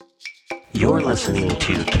You're listening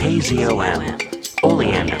to KZOM,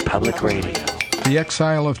 Oleander Public Radio. The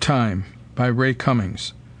Exile of Time by Ray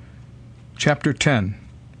Cummings. Chapter 10.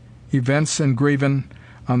 Events Engraven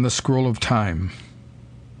on the Scroll of Time.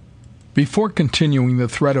 Before continuing the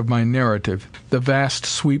thread of my narrative, the vast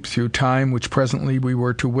sweep through time which presently we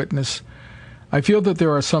were to witness, I feel that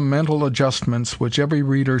there are some mental adjustments which every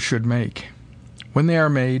reader should make. When they are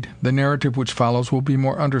made, the narrative which follows will be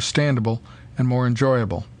more understandable and more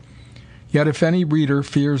enjoyable. Yet if any reader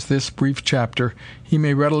fears this brief chapter, he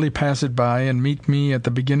may readily pass it by and meet me at the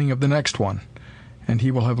beginning of the next one, and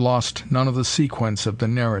he will have lost none of the sequence of the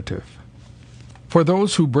narrative. For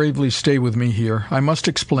those who bravely stay with me here, I must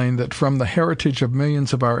explain that from the heritage of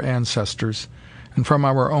millions of our ancestors, and from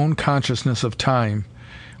our own consciousness of time,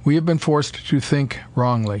 we have been forced to think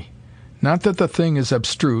wrongly. Not that the thing is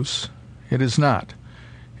abstruse. It is not.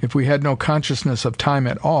 If we had no consciousness of time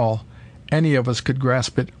at all, any of us could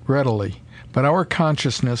grasp it readily. But our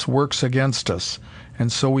consciousness works against us, and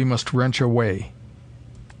so we must wrench away.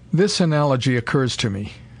 This analogy occurs to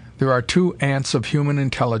me. There are two ants of human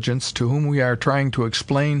intelligence to whom we are trying to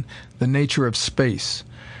explain the nature of space.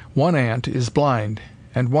 One ant is blind,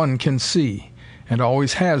 and one can see, and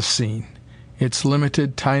always has seen, its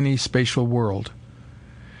limited, tiny spatial world.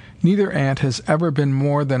 Neither ant has ever been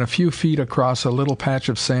more than a few feet across a little patch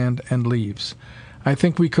of sand and leaves. I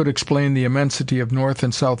think we could explain the immensity of North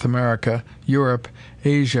and South America, Europe,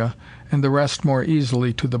 Asia, and the rest more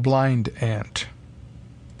easily to the blind ant.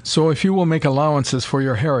 So if you will make allowances for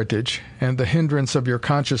your heritage, and the hindrance of your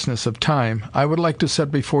consciousness of time, I would like to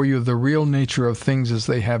set before you the real nature of things as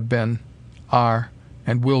they have been, are,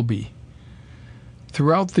 and will be.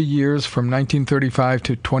 Throughout the years from 1935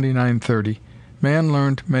 to 2930, man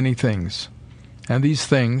learned many things. And these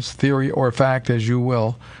things, theory or fact as you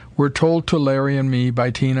will, were told to Larry and me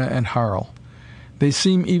by Tina and Harl. They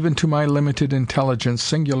seem even to my limited intelligence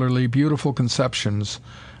singularly beautiful conceptions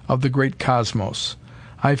of the great cosmos.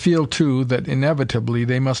 I feel, too, that inevitably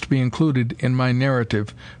they must be included in my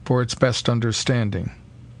narrative for its best understanding.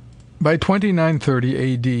 By 2930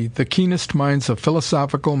 A.D., the keenest minds of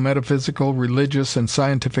philosophical, metaphysical, religious, and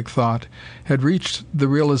scientific thought had reached the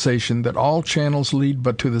realization that all channels lead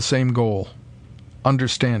but to the same goal: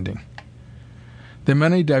 understanding. The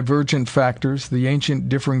many divergent factors, the ancient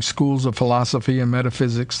differing schools of philosophy and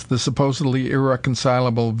metaphysics, the supposedly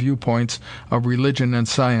irreconcilable viewpoints of religion and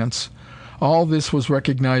science, all this was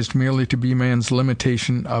recognized merely to be man's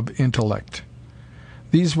limitation of intellect.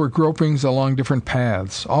 These were gropings along different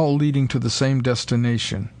paths, all leading to the same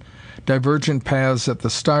destination. Divergent paths at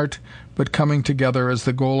the start, but coming together as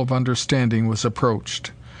the goal of understanding was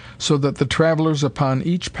approached, so that the travelers upon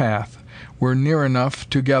each path were near enough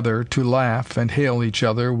together to laugh and hail each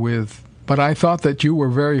other with, "But I thought that you were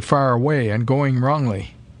very far away and going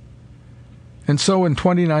wrongly." And so in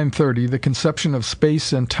 2930, the conception of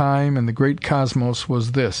space and time and the great cosmos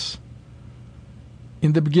was this: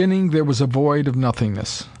 in the beginning there was a void of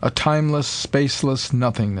nothingness, a timeless, spaceless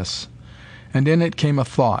nothingness, and in it came a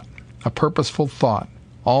thought, a purposeful thought,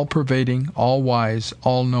 all-pervading, all-wise,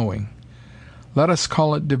 all-knowing. Let us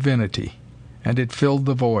call it divinity, and it filled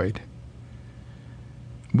the void.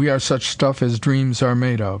 We are such stuff as dreams are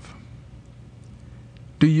made of.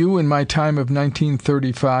 Do you, in my time of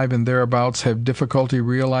 1935 and thereabouts, have difficulty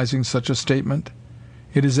realizing such a statement?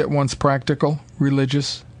 It is at once practical,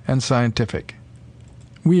 religious, and scientific.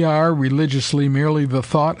 We are, religiously, merely the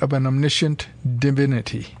thought of an omniscient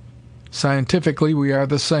divinity. Scientifically, we are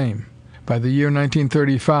the same. By the year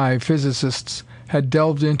 1935, physicists had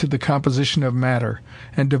delved into the composition of matter,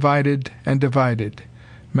 and divided and divided.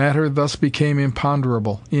 Matter thus became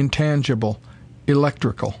imponderable, intangible,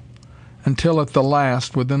 electrical, until at the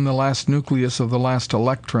last, within the last nucleus of the last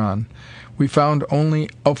electron, we found only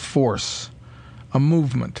a force, a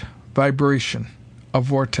movement, vibration, a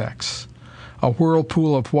vortex. A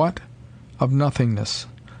whirlpool of what? Of nothingness.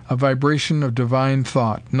 A vibration of divine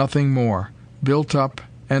thought, nothing more, built up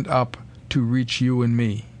and up to reach you and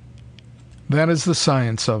me. That is the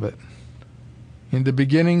science of it. In the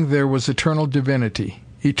beginning there was eternal divinity.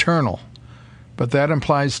 Eternal. But that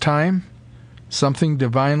implies time? Something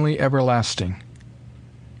divinely everlasting.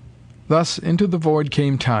 Thus into the void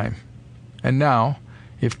came time. And now,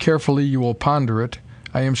 if carefully you will ponder it,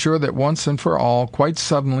 I am sure that once and for all, quite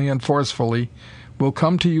suddenly and forcefully, will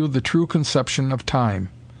come to you the true conception of time.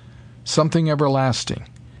 Something everlasting.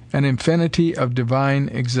 An infinity of divine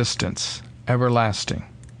existence. Everlasting.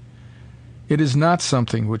 It is not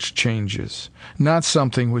something which changes, not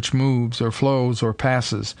something which moves or flows or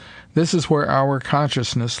passes. This is where our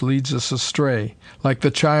consciousness leads us astray, like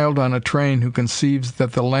the child on a train who conceives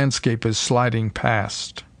that the landscape is sliding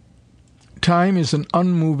past. Time is an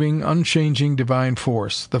unmoving, unchanging divine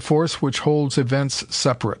force, the force which holds events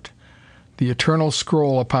separate, the eternal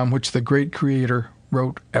scroll upon which the great Creator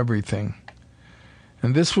wrote everything.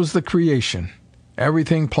 And this was the creation,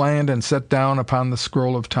 everything planned and set down upon the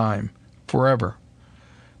scroll of time, forever.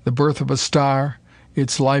 The birth of a star,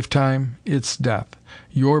 its lifetime, its death,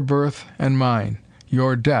 your birth and mine,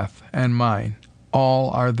 your death and mine, all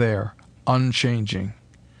are there, unchanging.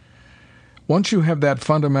 Once you have that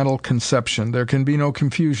fundamental conception, there can be no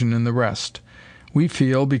confusion in the rest. We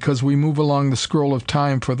feel, because we move along the scroll of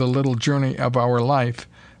time for the little journey of our life,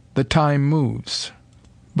 the time moves.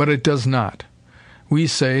 But it does not. We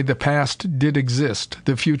say the past did exist,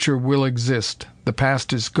 the future will exist, the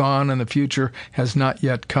past is gone and the future has not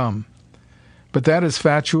yet come. But that is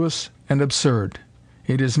fatuous and absurd.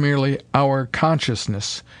 It is merely our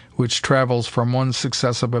consciousness which travels from one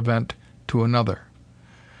successive event to another.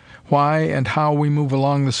 Why and how we move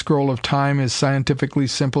along the scroll of time is scientifically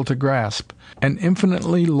simple to grasp. An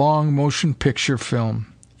infinitely long motion picture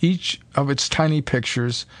film. Each of its tiny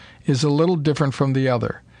pictures is a little different from the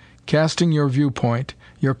other. Casting your viewpoint,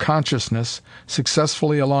 your consciousness,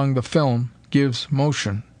 successfully along the film gives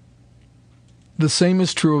motion. The same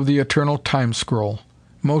is true of the eternal time scroll.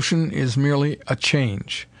 Motion is merely a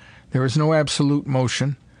change. There is no absolute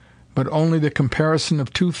motion, but only the comparison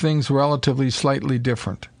of two things relatively slightly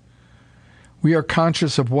different. We are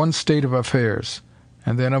conscious of one state of affairs,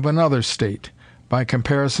 and then of another state, by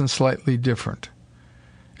comparison slightly different.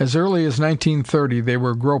 As early as 1930, they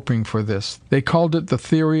were groping for this. They called it the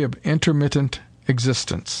theory of intermittent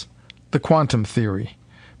existence, the quantum theory,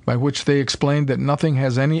 by which they explained that nothing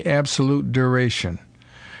has any absolute duration.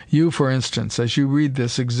 You, for instance, as you read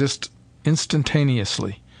this, exist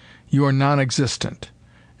instantaneously. You are non-existent,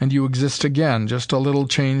 and you exist again, just a little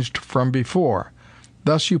changed from before.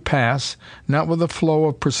 Thus you pass, not with a flow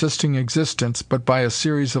of persisting existence, but by a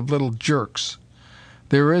series of little jerks.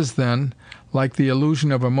 There is, then, like the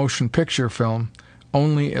illusion of a motion picture film,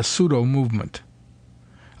 only a pseudo-movement,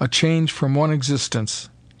 a change from one existence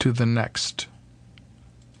to the next.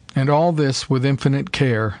 And all this with infinite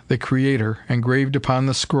care, the Creator engraved upon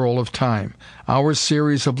the scroll of time. Our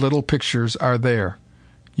series of little pictures are there,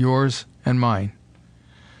 yours and mine.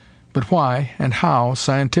 But why and how,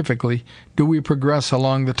 scientifically, do we progress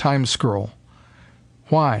along the time scroll?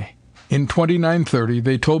 Why? In 2930,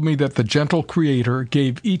 they told me that the gentle Creator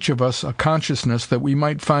gave each of us a consciousness that we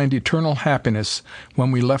might find eternal happiness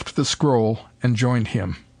when we left the scroll and joined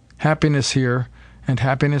Him. Happiness here and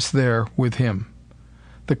happiness there with Him.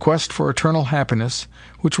 The quest for eternal happiness,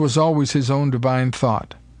 which was always His own divine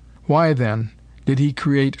thought. Why, then, did He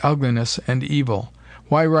create ugliness and evil?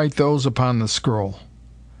 Why write those upon the scroll?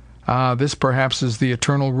 Ah, this perhaps is the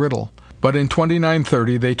eternal riddle. But in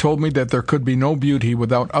 2930 they told me that there could be no beauty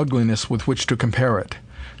without ugliness with which to compare it,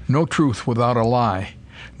 no truth without a lie,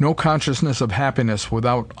 no consciousness of happiness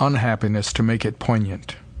without unhappiness to make it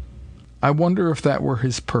poignant. I wonder if that were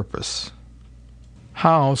His purpose.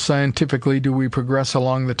 How, scientifically, do we progress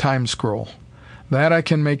along the time scroll? That I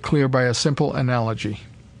can make clear by a simple analogy.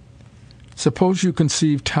 Suppose you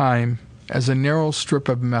conceive time as a narrow strip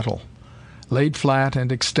of metal, laid flat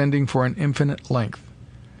and extending for an infinite length.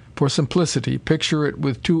 For simplicity, picture it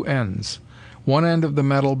with two ends. One end of the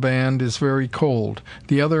metal band is very cold,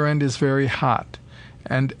 the other end is very hot,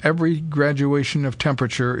 and every graduation of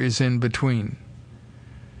temperature is in between.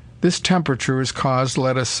 This temperature is caused,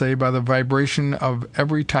 let us say, by the vibration of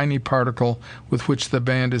every tiny particle with which the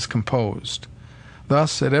band is composed.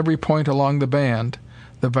 Thus, at every point along the band,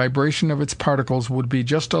 the vibration of its particles would be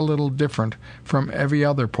just a little different from every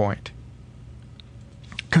other point.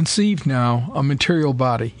 Conceive now a material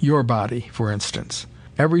body, your body, for instance.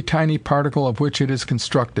 Every tiny particle of which it is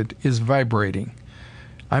constructed is vibrating.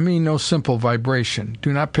 I mean no simple vibration.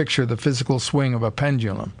 Do not picture the physical swing of a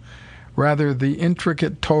pendulum. Rather, the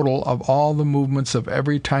intricate total of all the movements of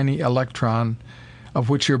every tiny electron of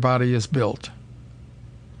which your body is built.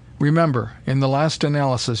 Remember, in the last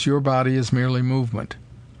analysis, your body is merely movement,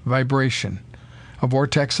 vibration, a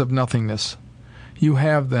vortex of nothingness. You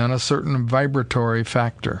have, then, a certain vibratory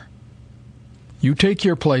factor. You take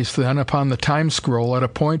your place, then, upon the time scroll at a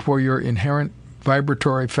point where your inherent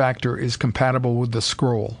vibratory factor is compatible with the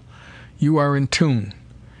scroll. You are in tune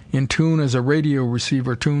as a radio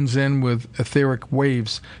receiver tunes in with etheric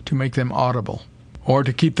waves to make them audible. Or,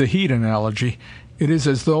 to keep the heat analogy, it is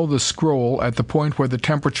as though the scroll, at the point where the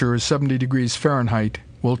temperature is 70 degrees Fahrenheit,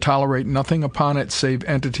 will tolerate nothing upon it save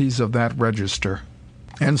entities of that register.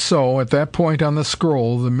 And so, at that point on the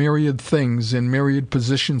scroll, the myriad things in myriad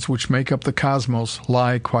positions which make up the cosmos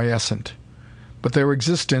lie quiescent. But their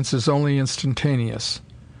existence is only instantaneous.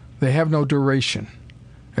 They have no duration.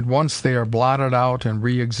 At once they are blotted out and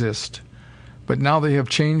re-exist. But now they have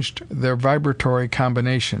changed their vibratory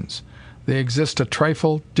combinations. They exist a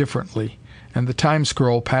trifle differently, and the time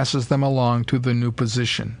scroll passes them along to the new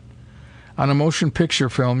position. On a motion picture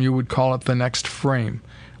film, you would call it the next frame,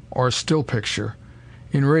 or a still picture.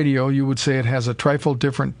 In radio, you would say it has a trifle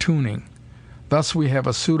different tuning. Thus we have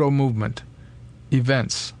a pseudo-movement,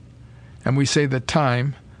 events. And we say that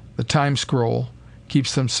time, the time scroll,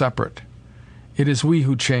 keeps them separate. It is we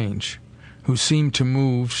who change, who seem to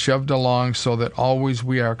move, shoved along so that always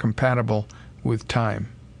we are compatible with time.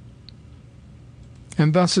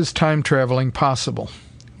 And thus is time traveling possible.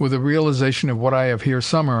 With a realization of what I have here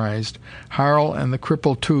summarized, Harl and the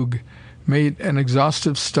cripple Tugh made an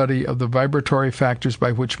exhaustive study of the vibratory factors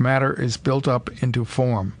by which matter is built up into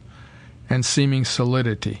form and seeming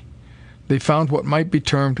solidity. They found what might be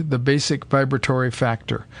termed the basic vibratory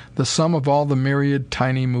factor, the sum of all the myriad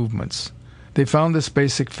tiny movements. They found this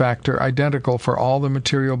basic factor identical for all the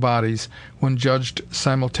material bodies when judged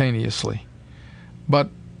simultaneously. But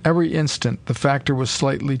every instant the factor was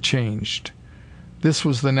slightly changed. This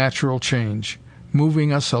was the natural change,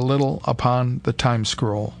 moving us a little upon the time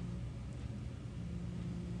scroll.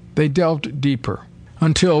 They delved deeper,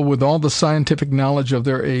 until, with all the scientific knowledge of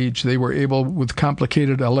their age, they were able, with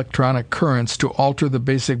complicated electronic currents, to alter the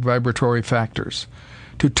basic vibratory factors,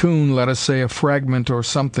 to tune, let us say, a fragment or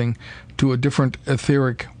something to a different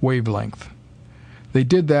etheric wavelength. They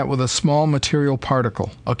did that with a small material particle,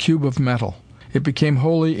 a cube of metal. It became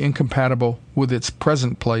wholly incompatible with its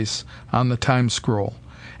present place on the time scroll,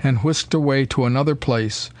 and whisked away to another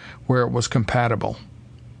place where it was compatible.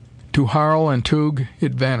 To Harl and Tugh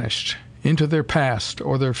it vanished, into their past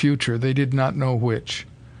or their future, they did not know which.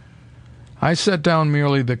 I set down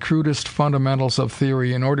merely the crudest fundamentals of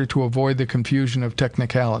theory in order to avoid the confusion of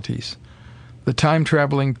technicalities. The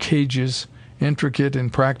time-traveling cages, intricate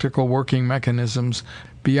and practical working mechanisms,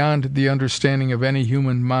 beyond the understanding of any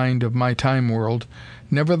human mind of my time world,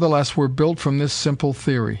 nevertheless were built from this simple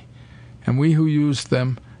theory, and we who used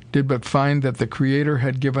them did but find that the Creator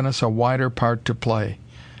had given us a wider part to play.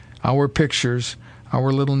 Our pictures,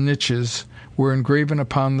 our little niches, were engraven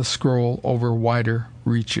upon the scroll over wider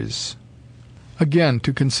reaches. Again,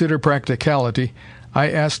 to consider practicality, I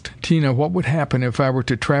asked Tina what would happen if I were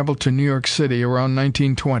to travel to New York City around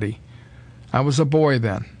 1920. I was a boy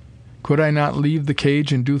then. Could I not leave the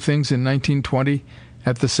cage and do things in 1920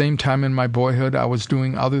 at the same time in my boyhood I was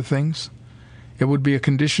doing other things? It would be a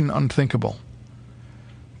condition unthinkable.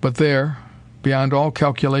 But there, beyond all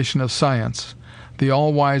calculation of science, the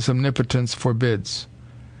all-wise omnipotence forbids.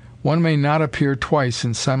 One may not appear twice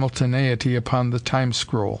in simultaneity upon the time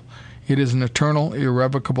scroll. It is an eternal,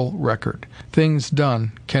 irrevocable record. Things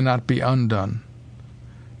done cannot be undone.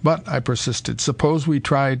 But, I persisted, suppose we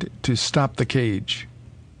tried to stop the cage.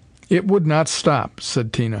 It would not stop,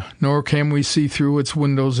 said Tina, nor can we see through its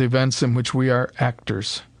windows events in which we are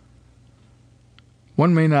actors.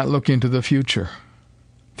 One may not look into the future.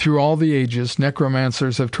 Through all the ages,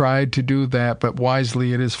 necromancers have tried to do that, but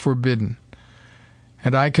wisely it is forbidden.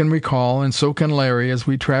 And I can recall, and so can Larry, as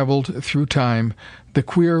we traveled through time, the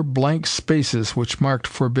queer blank spaces which marked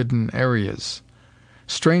forbidden areas.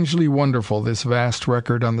 Strangely wonderful, this vast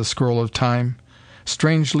record on the scroll of time.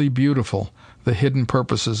 Strangely beautiful, the hidden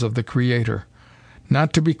purposes of the Creator.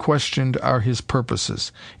 Not to be questioned are His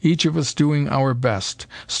purposes, each of us doing our best,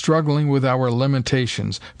 struggling with our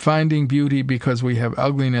limitations, finding beauty because we have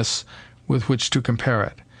ugliness with which to compare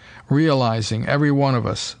it, realizing, every one of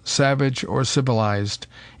us, savage or civilized,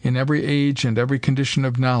 in every age and every condition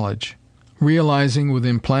of knowledge, realizing with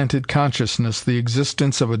implanted consciousness the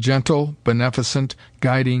existence of a gentle, beneficent,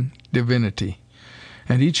 guiding divinity,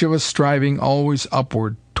 and each of us striving always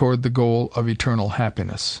upward toward the goal of eternal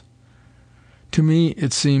happiness. To me,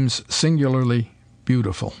 it seems singularly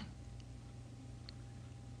beautiful.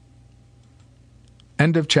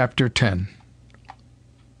 End of chapter 10.